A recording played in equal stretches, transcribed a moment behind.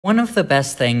One of the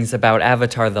best things about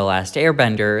Avatar: The Last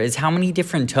Airbender is how many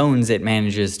different tones it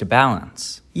manages to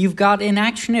balance. You've got an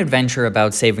action-adventure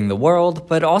about saving the world,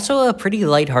 but also a pretty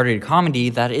lighthearted comedy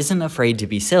that isn't afraid to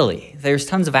be silly. There's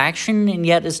tons of action, and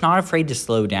yet it's not afraid to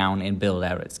slow down and build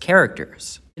out its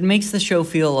characters. It makes the show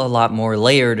feel a lot more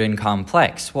layered and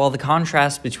complex, while the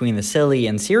contrast between the silly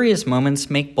and serious moments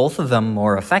make both of them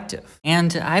more effective.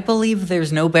 And I believe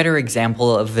there's no better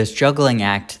example of this juggling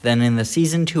act than in the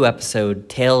Season 2 episode,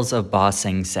 Tales of Ba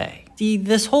Sing Se.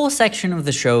 This whole section of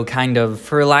the show kind of,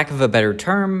 for lack of a better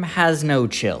term, has no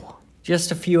chill.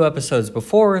 Just a few episodes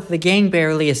before, the gang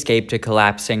barely escaped a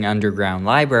collapsing underground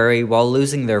library while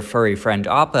losing their furry friend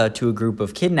Appa to a group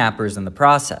of kidnappers in the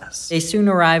process. They soon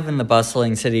arrive in the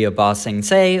bustling city of Ba Sing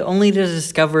Se, only to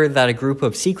discover that a group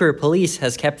of secret police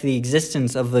has kept the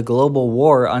existence of the global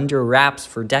war under wraps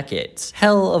for decades.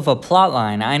 Hell of a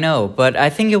plotline, I know, but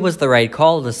I think it was the right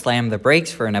call to slam the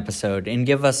brakes for an episode and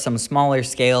give us some smaller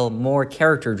scale, more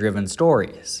character-driven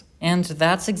stories. And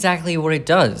that's exactly what it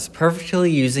does, perfectly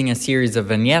using a series of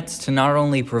vignettes to not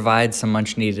only provide some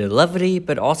much needed levity,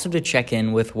 but also to check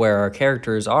in with where our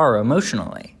characters are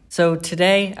emotionally. So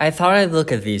today, I thought I'd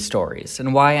look at these stories,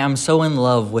 and why I'm so in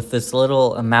love with this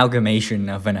little amalgamation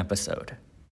of an episode.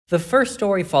 The first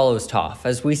story follows Toph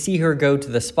as we see her go to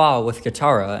the spa with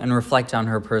Katara and reflect on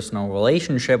her personal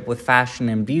relationship with fashion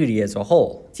and beauty as a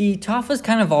whole. See, Toph has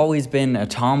kind of always been a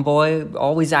tomboy,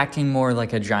 always acting more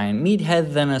like a giant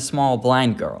meathead than a small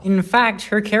blind girl. In fact,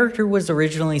 her character was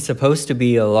originally supposed to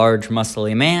be a large,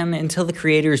 muscly man until the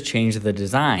creators changed the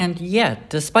design. And yet,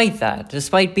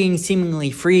 despite being seemingly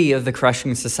free of the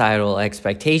crushing societal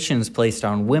expectations placed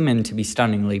on women to be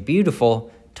stunningly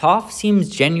beautiful, Toph seems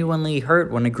genuinely hurt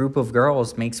when a group of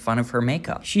girls makes fun of her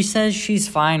makeup. She says she's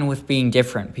fine with being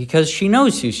different because she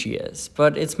knows who she is,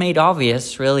 but it's made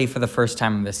obvious, really for the first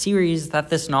time in the series, that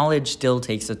this knowledge still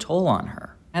takes a toll on her.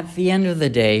 At the end of the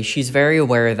day, she's very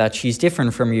aware that she's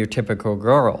different from your typical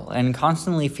girl, and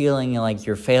constantly feeling like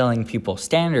you're failing people's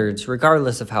standards,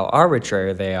 regardless of how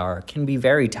arbitrary they are, can be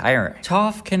very tiring.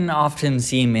 Toph can often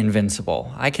seem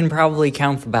invincible. I can probably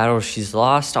count the battles she's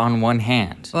lost on one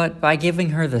hand. But by giving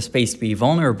her the space to be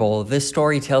vulnerable, this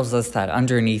story tells us that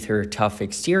underneath her tough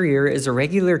exterior is a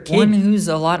regular kid, one who's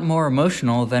a lot more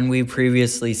emotional than we've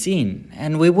previously seen.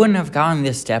 And we wouldn't have gotten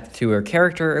this depth to her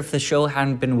character if the show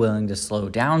hadn't been willing to slow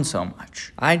down so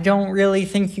much. I don't really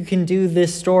think you can do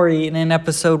this story in an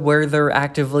episode where they're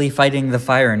actively fighting the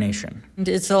Fire Nation. And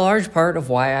it's a large part of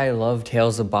why I love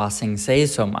Tales of Ba Sing Se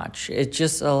so much. It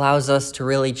just allows us to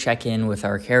really check in with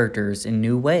our characters in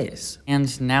new ways.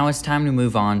 And now it's time to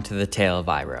move on to the tale of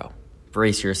Iroh.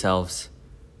 Brace yourselves.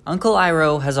 Uncle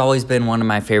Iroh has always been one of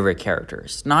my favorite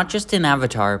characters, not just in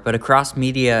Avatar, but across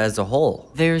media as a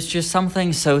whole. There's just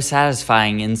something so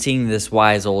satisfying in seeing this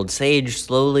wise old sage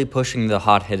slowly pushing the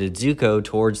hot-headed Zuko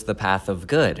towards the path of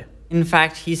good. In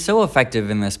fact, he's so effective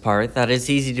in this part that it's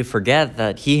easy to forget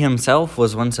that he himself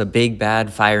was once a big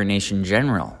bad Fire Nation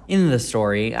general. In the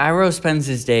story, Iroh spends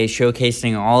his day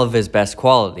showcasing all of his best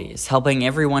qualities, helping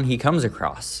everyone he comes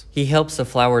across. He helps a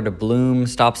flower to bloom,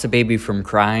 stops a baby from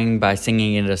crying by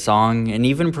singing it a song, and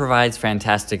even provides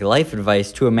fantastic life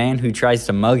advice to a man who tries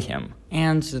to mug him.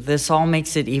 And this all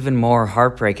makes it even more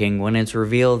heartbreaking when it's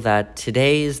revealed that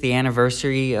today is the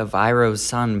anniversary of Iroh's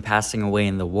son passing away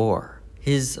in the war.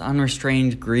 His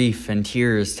unrestrained grief and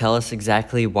tears tell us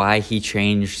exactly why he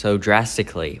changed so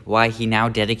drastically, why he now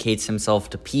dedicates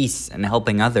himself to peace and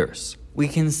helping others. We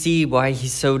can see why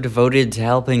he's so devoted to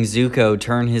helping Zuko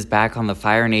turn his back on the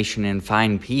Fire Nation and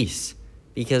find peace,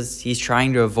 because he's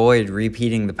trying to avoid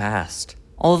repeating the past.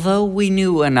 Although we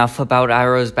knew enough about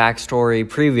Iroh's backstory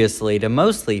previously to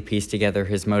mostly piece together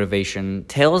his motivation,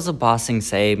 Tales of Ba Sing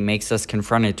Se makes us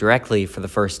confront it directly for the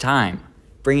first time,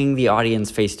 bringing the audience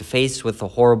face to face with the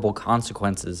horrible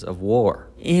consequences of war.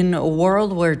 In a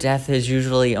world where death is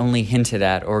usually only hinted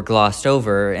at or glossed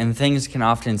over, and things can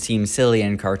often seem silly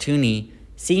and cartoony,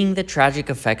 seeing the tragic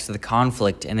effects of the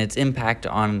conflict and its impact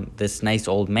on this nice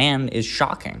old man is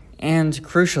shocking. And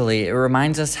crucially, it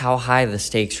reminds us how high the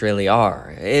stakes really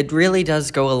are. It really does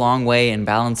go a long way in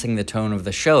balancing the tone of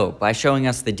the show by showing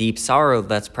us the deep sorrow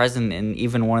that's present in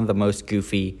even one of the most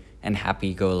goofy and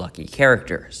happy-go-lucky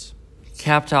characters.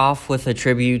 Capped off with a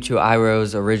tribute to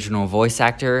Iroh's original voice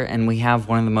actor, and we have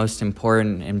one of the most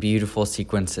important and beautiful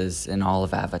sequences in all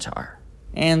of Avatar.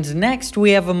 And next,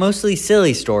 we have a mostly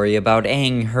silly story about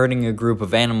Aang herding a group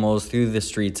of animals through the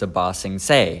streets of Ba Sing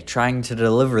Se, trying to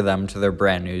deliver them to their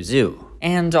brand new zoo.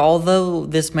 And although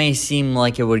this may seem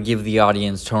like it would give the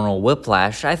audience tonal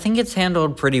whiplash, I think it's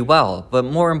handled pretty well, but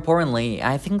more importantly,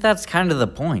 I think that's kind of the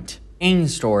point.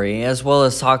 Aang's story, as well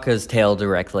as Sokka's tale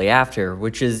directly after,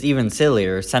 which is even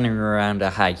sillier, centering around a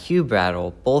Haikyuu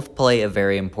battle, both play a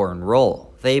very important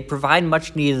role. They provide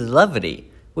much needed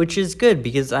levity, which is good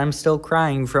because I'm still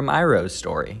crying from Iroh's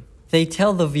story. They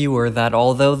tell the viewer that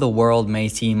although the world may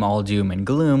seem all doom and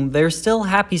gloom, there's still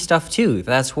happy stuff too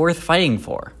that's worth fighting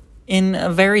for. In a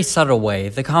very subtle way,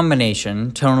 the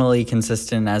combination, tonally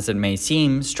consistent as it may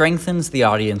seem, strengthens the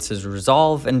audience's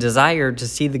resolve and desire to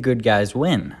see the good guys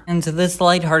win. And this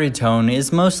lighthearted tone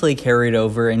is mostly carried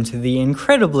over into the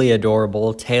incredibly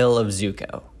adorable Tale of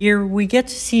Zuko. Here, we get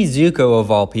to see Zuko,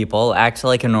 of all people, act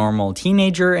like a normal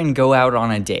teenager and go out on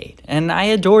a date. And I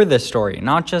adore this story,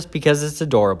 not just because it's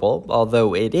adorable,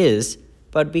 although it is,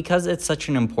 but because it's such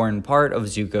an important part of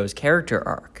Zuko's character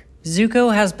arc.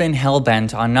 Zuko has been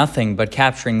hell-bent on nothing but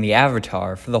capturing the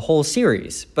Avatar for the whole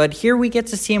series, but here we get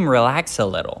to see him relax a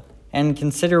little, and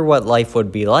consider what life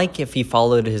would be like if he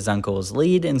followed his uncle's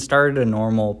lead and started a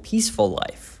normal, peaceful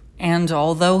life. And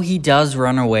although he does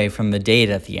run away from the date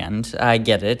at the end, I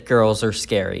get it, girls are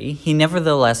scary, he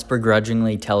nevertheless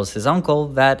begrudgingly tells his uncle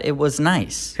that it was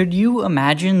nice. Could you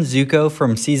imagine Zuko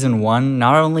from season 1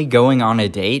 not only going on a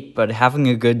date, but having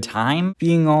a good time?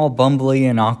 Being all bumbly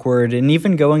and awkward, and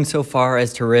even going so far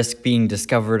as to risk being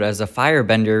discovered as a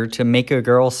firebender to make a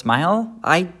girl smile?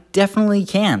 I definitely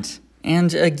can't.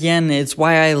 And again, it's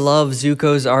why I love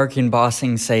Zuko's arc in Ba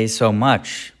Sing Se so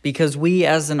much, because we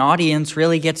as an audience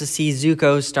really get to see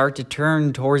Zuko start to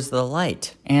turn towards the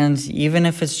light. And even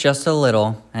if it's just a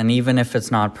little, and even if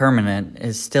it's not permanent,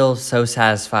 it's still so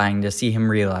satisfying to see him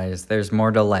realize there's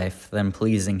more to life than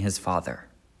pleasing his father.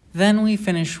 Then we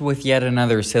finish with yet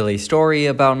another silly story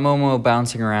about Momo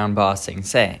bouncing around Ba Sing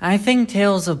Se. I think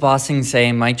Tales of Ba Sing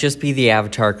Se might just be the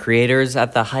Avatar creators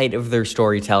at the height of their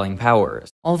storytelling powers.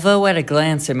 Although at a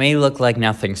glance it may look like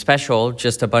nothing special,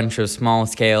 just a bunch of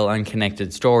small-scale,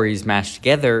 unconnected stories mashed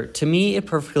together, to me it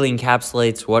perfectly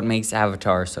encapsulates what makes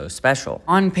Avatar so special.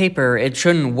 On paper, it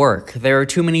shouldn't work. There are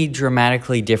too many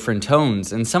dramatically different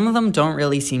tones, and some of them don't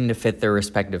really seem to fit their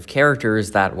respective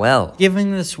characters that well.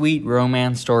 Giving the sweet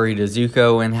romance story to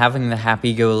Zuko and having the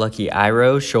happy-go-lucky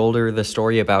Iroh shoulder the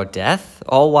story about death,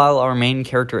 all while our main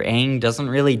character Aang doesn't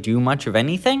really do much of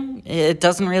anything, it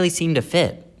doesn't really seem to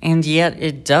fit. And yet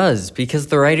it does, because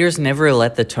the writers never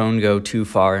let the tone go too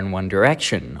far in one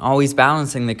direction, always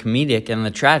balancing the comedic and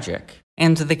the tragic.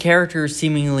 And the characters'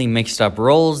 seemingly mixed-up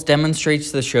roles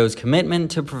demonstrates the show's commitment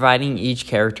to providing each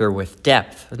character with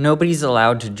depth. Nobody's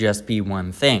allowed to just be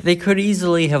one thing. They could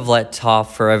easily have let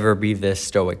Toph forever be this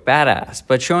stoic badass,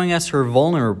 but showing us her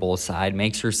vulnerable side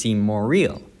makes her seem more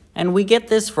real. And we get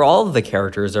this for all of the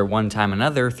characters at one time or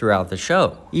another throughout the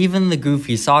show. Even the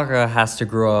goofy Sokka has to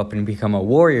grow up and become a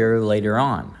warrior later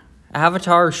on.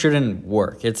 Avatar shouldn't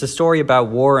work. It's a story about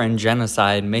war and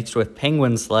genocide mixed with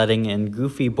penguin sledding and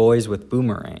goofy boys with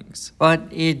boomerangs. But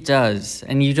it does,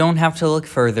 and you don't have to look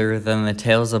further than the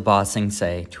Tales of Ba Sing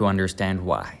Se to understand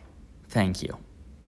why. Thank you.